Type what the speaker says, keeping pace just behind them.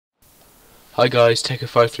Hi guys,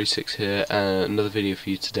 Techo536 here, another video for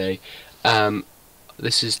you today.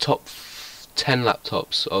 This is top 10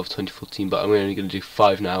 laptops of 2014, but I'm only going to do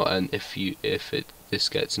 5 now, and if this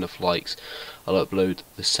gets enough likes, I'll upload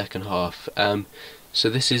the second half. So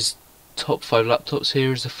this is top 5 laptops.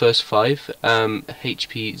 Here is the first 5.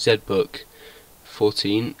 HP ZBook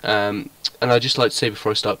 14. And I'd just like to say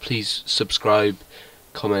before I start, please subscribe,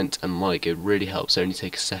 comment and like. It really helps. It only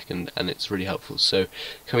takes a second and it's really helpful. So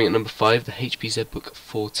coming at number 5, the HP ZBook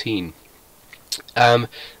 14.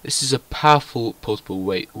 This is a powerful portable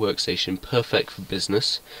workstation, perfect for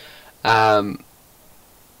business.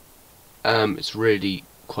 It's really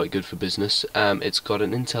quite good for business. It's got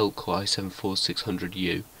an Intel Core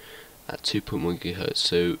i7-4600U at 2.1 GHz,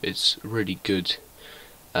 so it's really good,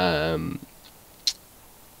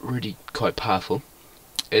 really quite powerful.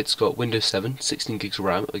 It's got Windows 7, 16 gigs of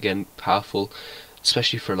RAM, again powerful,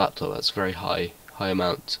 especially for a laptop. That's very high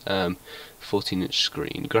amount. 14-inch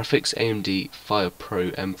screen. Graphics AMD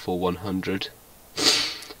FirePro M4100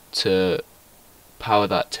 to power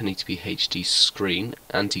that 1080p HD screen,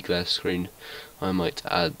 anti-glare screen, I might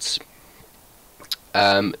add.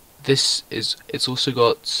 It's also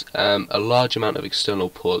got a large amount of external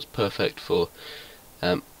ports, perfect for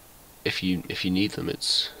if you need them.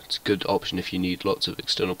 It's a good option if you need lots of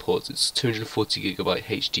external ports. It's 240GB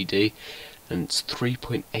HDD and it's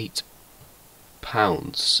 3.8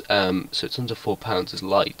 pounds, so it's under 4 pounds. It's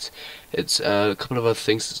light. It's a couple of other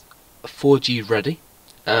things. It's 4G ready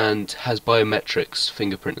and has biometrics,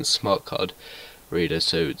 fingerprint and smart card reader,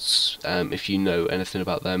 so it's if you know anything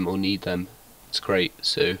about them or need them, it's great.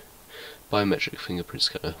 So biometric fingerprints,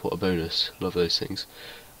 kind of what a bonus. Love those things.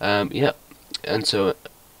 Yeah, and so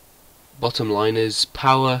bottom line is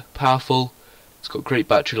powerful. It's got great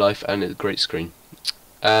battery life and a great screen.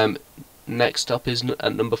 Next up is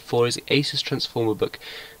at number 4 is the Asus Transformerbook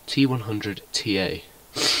T100 TA.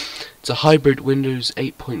 It's a hybrid Windows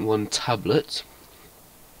 8.1 tablet,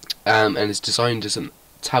 and it's designed as a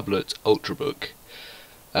tablet ultrabook.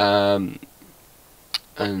 And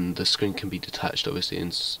the screen can be detached, obviously,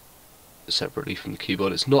 and separately from the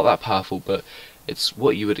keyboard. It's not that powerful, but it's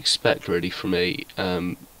what you would expect really from a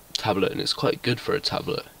tablet, and it's quite good for a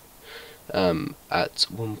tablet. At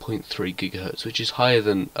 1.3 GHz, which is higher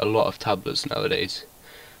than a lot of tablets nowadays.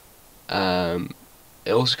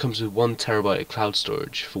 It also comes with 1 TB of cloud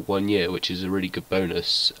storage for 1 year, which is a really good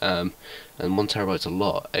bonus. And 1 TB is a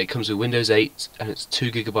lot. It comes with Windows 8 and it's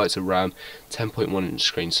 2 GB of RAM, 10.1-inch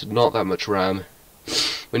screen, so not that much RAM.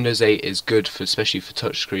 Windows 8 is good for, especially for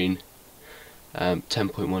touchscreen.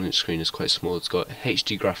 10.1-inch screen is quite small. It's got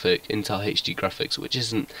HD graphic, Intel HD graphics, which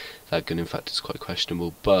isn't that good. In fact, it's quite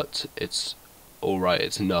questionable, but it's alright.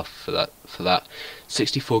 It's enough for that.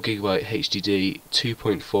 64GB HDD,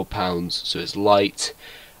 2.4 pounds, so it's light.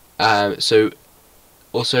 So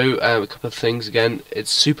also a couple of things. Again, it's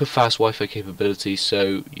super fast Wi-Fi capability,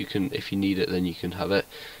 so you can, if you need it, then you can have it.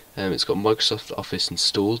 It's got Microsoft Office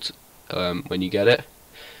installed when you get it.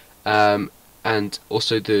 And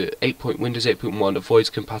also the Windows 8.1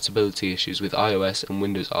 avoids compatibility issues with iOS and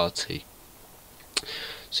Windows RT,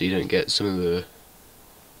 so you don't get some of the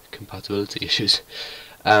compatibility issues.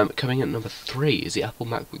 Coming at number 3 is the Apple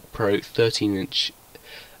MacBook Pro 13-inch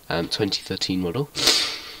 2013 model.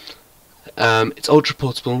 It's ultra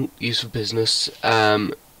portable, used for business,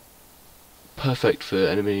 perfect for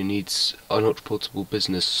anybody who needs an ultra portable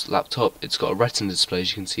business laptop. It's got a Retina display,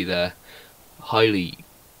 as you can see there, highly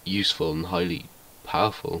useful and highly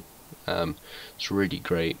powerful. It's really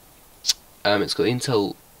great. It's got the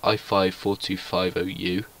Intel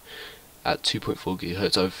i5-4250U at 2.4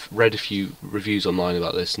 GHz. I've read a few reviews online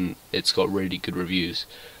about this and it's got really good reviews,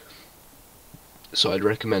 so I'd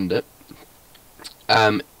recommend it.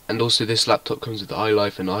 And also this laptop comes with the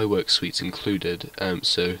iLife and iWork suites included,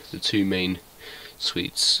 so the 2 main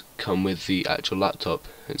suites come with the actual laptop.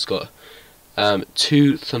 It's got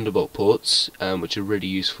 2 Thunderbolt ports, which are really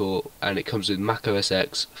useful, and it comes with Mac OS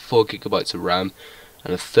X, 4 GB of RAM,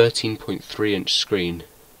 and a 13.3-inch screen.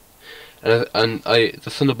 And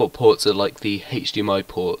the Thunderbolt ports are like the HDMI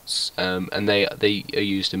ports, and they are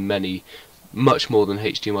used in much more than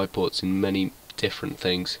HDMI ports in many different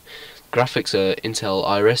things. Graphics are Intel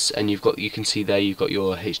Iris, and you can see there you've got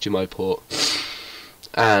your HDMI port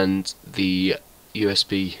and the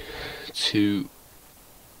USB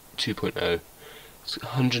 2.0. It's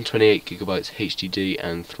 128GB HDD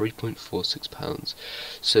and 3.46 pounds.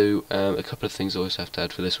 So a couple of things I also have to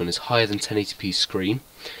add for this one is higher than 1080p screen.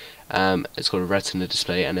 It's got a Retina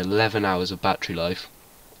display and 11 hours of battery life.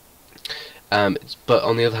 But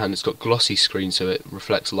on the other hand, it's got glossy screen, so it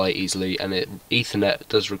reflects light easily, and Ethernet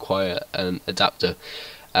does require an adapter.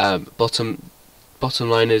 Bottom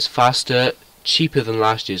line is faster, cheaper than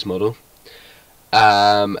last year's model,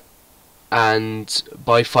 and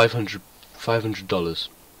by $500.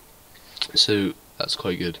 So that's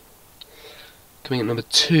quite good. Coming at number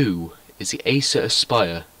 2 is the Acer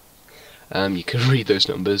Aspire. You can read those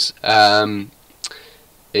numbers.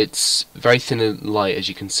 It's very thin and light, as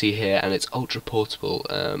you can see here, and it's ultra portable,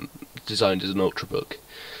 designed as an ultrabook.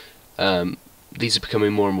 These are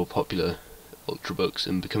becoming more and more popular, ultrabooks,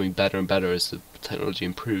 and becoming better and better as the technology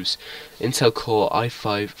improves. Intel Core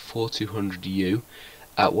i5-4200U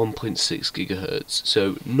at 1.6 GHz,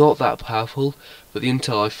 so not that powerful, but the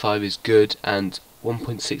Intel i5 is good, and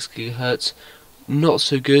 1.6 GHz not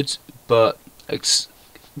so good, but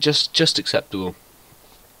just acceptable.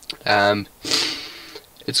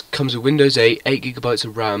 It comes with Windows 8, 8 GB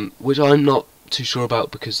of RAM, which I'm not too sure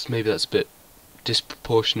about because maybe that's a bit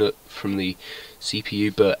disproportionate from the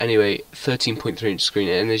CPU, but anyway, 13.3-inch screen,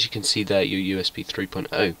 and as you can see there, your USB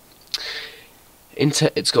 3.0.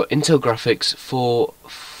 It's got Intel graphics for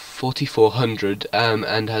 4400,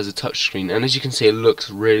 and has a touchscreen, and as you can see, it looks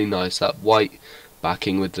really nice. That white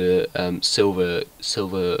backing with the silver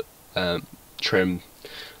trim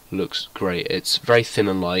looks great. It's very thin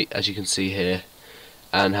and light, as you can see here,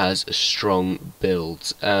 and has a strong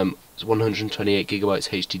build. It's 128 GB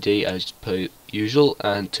HDD as per usual,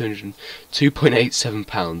 and 2.87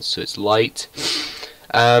 pounds, so it's light.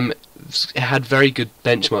 It had very good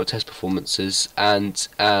benchmark test performances, and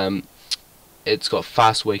it's got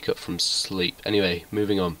fast wake up from sleep. Anyway,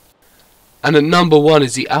 moving on. And at number 1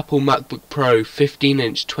 is the Apple MacBook Pro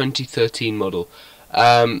 15-inch 2013 model.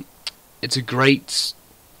 It's a great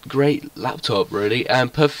laptop, really,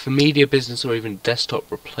 and perfect for media, business, or even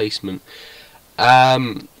desktop replacement.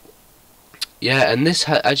 Yeah, and this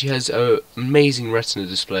actually has an amazing Retina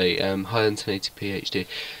display, higher than 1080p HD.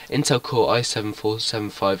 Intel Core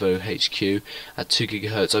i7-4750HQ at 2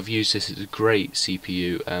 GHz. I've used this; it's a great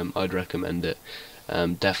CPU. I'd recommend it,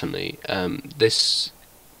 definitely.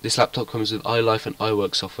 This laptop comes with iLife and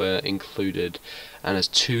iWork software included, and has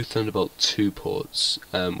 2 Thunderbolt 2 ports,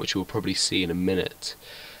 which we'll probably see in a minute.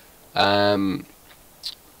 Yeah,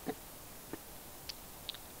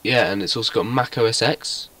 and it's also got Mac OS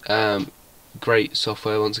X. Great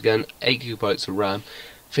software once again. 8 GB of RAM,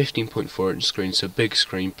 15.4-inch screen, so big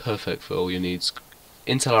screen, perfect for all your needs.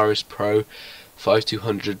 Intel Iris Pro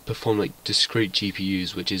 5200 perform like discrete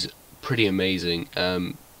GPUs, which is pretty amazing.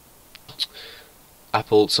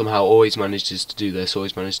 Apple somehow always manages to do this,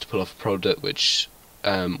 always manages to pull off a product which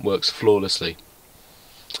works flawlessly.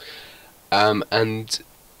 And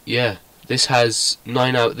yeah, this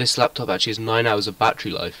laptop actually has 9 hours of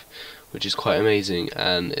battery life, which is quite amazing,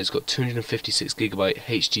 and it's got 256 GB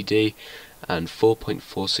HDD and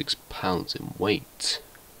 4.46 pounds in weight.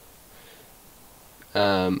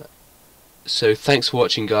 So thanks for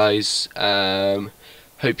watching, guys.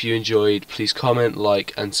 Hope you enjoyed. Please comment,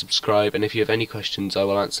 like, and subscribe, and if you have any questions, I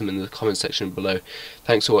will answer them in the comment section below.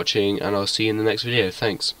 Thanks for watching, and I'll see you in the next video.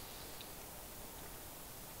 Thanks.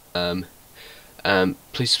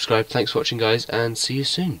 Please subscribe. Thanks for watching, guys, and see you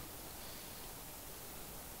soon.